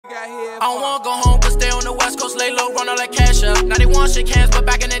I don't wanna go home, but stay on the west coast, lay low, run all that cash up. Now they want shake hands, but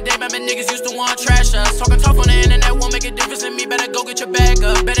back in the day, man, niggas used to want trash us. Talking tough on the internet won't make a difference in me, better go get your bag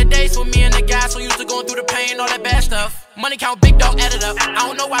up. Better days for me and the guys, so used to going through the pain, all that bad stuff. Money count, big dog, add it up. I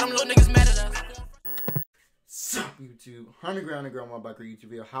don't know why them little niggas mad at us. Sup YouTube, Underground my biker YouTube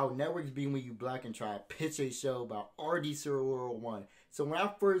video, how networks be when you black and try to pitch a show about RDCworld1. So when I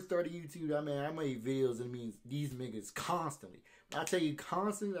first started YouTube, I made videos and it means these niggas constantly. When I tell you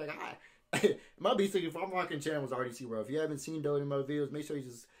constantly, like my be thinking if I'm rocking channel was RDCworld. If you haven't seen those in my videos, make sure you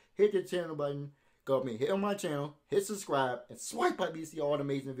just hit the channel button, go up and hit on my channel, hit subscribe, and swipe up to see all the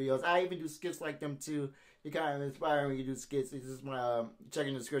amazing videos. I even do skits like them too. You kind of inspire me to do skits. It's just my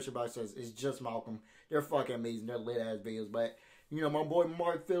checking the description box says it's just Malcolm. They're fucking amazing. They're lit ass videos. But you know, my boy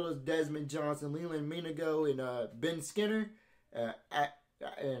Mark Phillips, Desmond Johnson, Leland Minago, and Ben Skinner.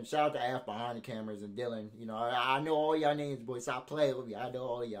 And shout out to Af behind the cameras and Dylan. You know, I know all y'all names, boys. So I play with you. I know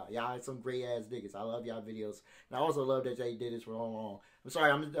all y'all. Y'all are some great ass niggas. I love y'all videos. And I also love that y'all did this for long. I'm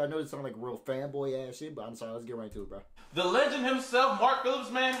sorry. I know this sounds like a real fanboy ass shit, but I'm sorry. Let's get right to it, bro. The legend himself, Mark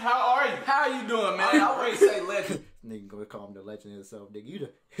Phillips, man. How are you? How you doing, man? I wouldn't say legend. Nigga gonna call him the legend himself, nigga.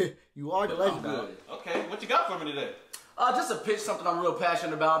 You are the legend. Okay, what you got for me today? Just to pitch something I'm real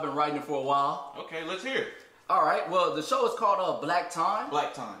passionate about. I've been writing it for a while. Okay, let's hear it. All right. Well, the show is called Black Time.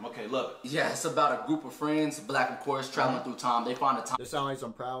 Black Time. Okay, love it. Yeah, it's about a group of friends, black of course, traveling through time. They find a time. It sound like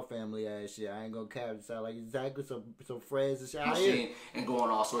some Proud Family ass shit. I ain't gonna cap it. Sound like exactly some friends and shit. Machine and go on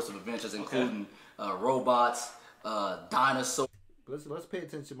all sorts of adventures, including robots, dinosaurs. Let's pay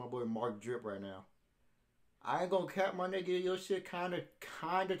attention to my boy Mark Drip right now. I ain't gonna cap, my nigga. Your shit kinda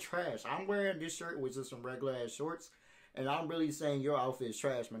trash. I'm wearing this shirt with just some regular ass shorts, and I'm really saying your outfit is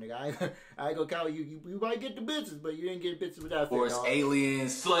trash, my nigga. I ain't gonna count you. You might get the bitches, but you didn't get bitches with that. Of course,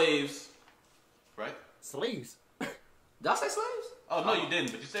 aliens, slaves, right? Slaves. Did I say slaves? Oh no, you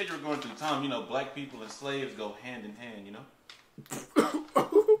didn't. But you said you were going through time. You know, black people and slaves go hand in hand. You know.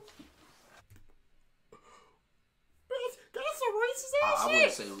 That's some racist ass shit. I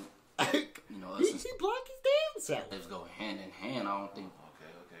wouldn't say. You know, he black his damn self. Slaves go hand in hand. I don't think.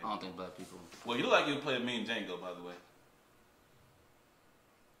 Okay. I don't think black people. Well, you look like you play a mean Django, by the way.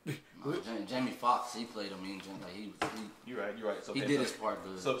 No, Jamie Foxx, he played a mean Django. Like You're right. So, he did his part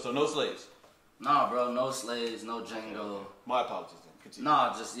good. So no slaves. Nah, bro, no slaves, no Django. My apologies. Then. Continue.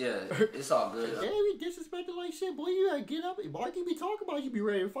 Nah, just it's all good. Damn, we disrespected like shit, boy. You gotta get up. Mark, you be talking about you be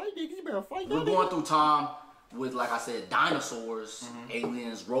ready to fight, niggas. You better fight. We're going through time with, like I said, dinosaurs,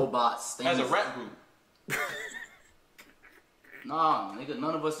 aliens, robots, things. As a rap group. Nah, nigga,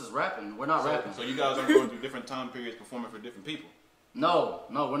 none of us is rapping. We're not rapping. So you guys are going through different time periods performing for different people. No,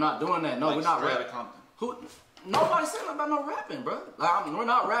 we're not doing that. No, like we're not rapping. Who? Nobody said nothing about no rapping, bro. Like, we're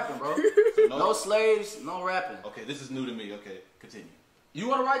not rapping, bro. No slaves, no rapping. Okay, this is new to me. Okay, continue. You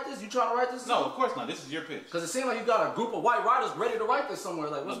want to write this? You trying to write this? No, of course not. This is your pitch. Because it seems like you got a group of white writers ready to write this somewhere.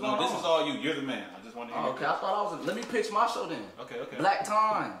 Like, what's going on? No, this is all you. You're the man. I just want to hear okay, I thought I was. Let me pitch my show then. Okay. Black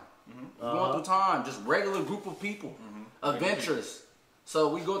Time. Going through time. Just regular group of people. Adventurous. So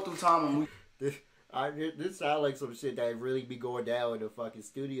we go through time and we... This sounds like some shit that really be going down in the fucking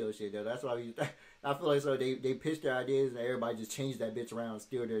studio shit, though. That's why I feel like so they pitch their ideas and everybody just change that bitch around and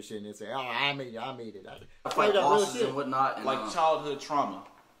steal their shit and say, oh, I made it. I fight bosses and whatnot. And, like childhood trauma.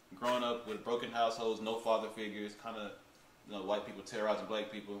 Growing up with broken households, no father figures, kind of, you know, white people terrorizing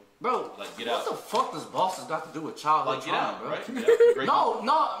black people. Bro, like Get Out. What the fuck does bosses got to do with childhood trauma, bro? Right? Get Out,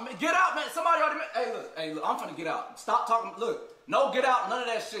 no, Get Out, man. Somebody already... Hey, look, I'm finna Get Out. Stop talking. Look, no Get Out, none of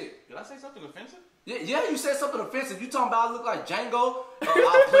that shit. Did I say something offensive? Yeah, you said something offensive. You talking about I look like Django?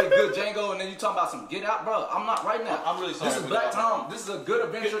 I play good Django, and then you talking about some Get Out, bro. I'm not right now. I'm really sorry. This is Black Time. This is a good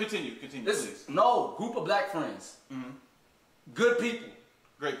adventure. Continue, this please. No, group of black friends. Good people.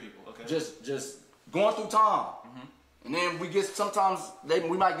 Great people. Okay. Just going through time, and then we get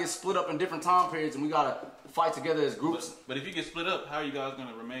we might get split up in different time periods, and we gotta fight together as groups. But if you get split up, how are you guys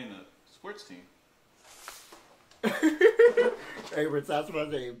gonna remain a sports team? Hey, Rich, that's what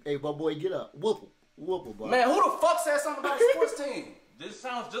I say. Hey, my boy, get up. Whoop him, boy. Man, who the fuck said something about a sports team? This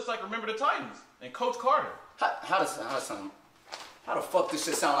sounds just like Remember the Titans and Coach Carter. How the fuck this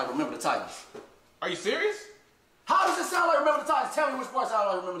shit sound like Remember the Titans? Are you serious? How does it sound like Remember the Titans? Tell me which part sound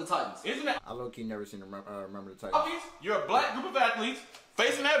like Remember the Titans. Isn't that? I low-key never seen Remember the Titans. Obvious. You're a black group of athletes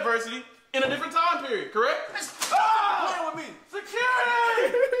facing adversity in a different time period, correct? Playing with me.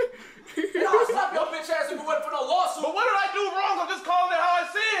 Security! And I'll slap your bitch ass if it wasn't for no lawsuit. But what did I do wrong? I'm just calling it how I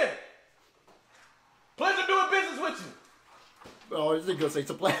see it. Pleasure doing business with you. Oh, this nigga gonna say it's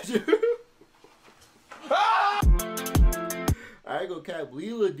a pleasure. Ah! I ain't gonna cap.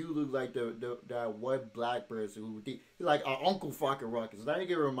 Leela do look like that one black person who he's like Uncle fucking Ruckus. That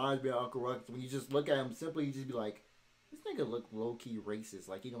nigga reminds me of Uncle Ruckus. When you just look at him simply, you just be like, this nigga look low key racist.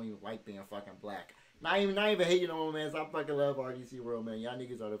 Like he don't even like being fucking black. Not even hating on him, man. So I fucking love RDCworld, man. Y'all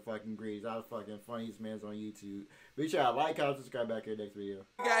niggas are the fucking greatest. Y'all the fucking funniest mans on YouTube. Make sure y'all like, comment, subscribe back here next video.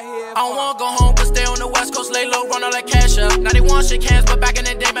 I don't wanna go home, but stay on the West Coast, lay low, run all that cash up. Now they want shake hands, but back in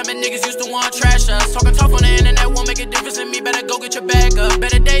the day, remember niggas used to want trash us. Talking tough on the internet won't make a difference in me. Better go get your bag up.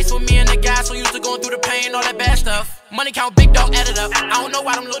 Better days for me and the guys so used to going through the pain, all that bad stuff. Money count, big dog, add it up. I don't know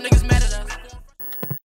why them little niggas mad at us.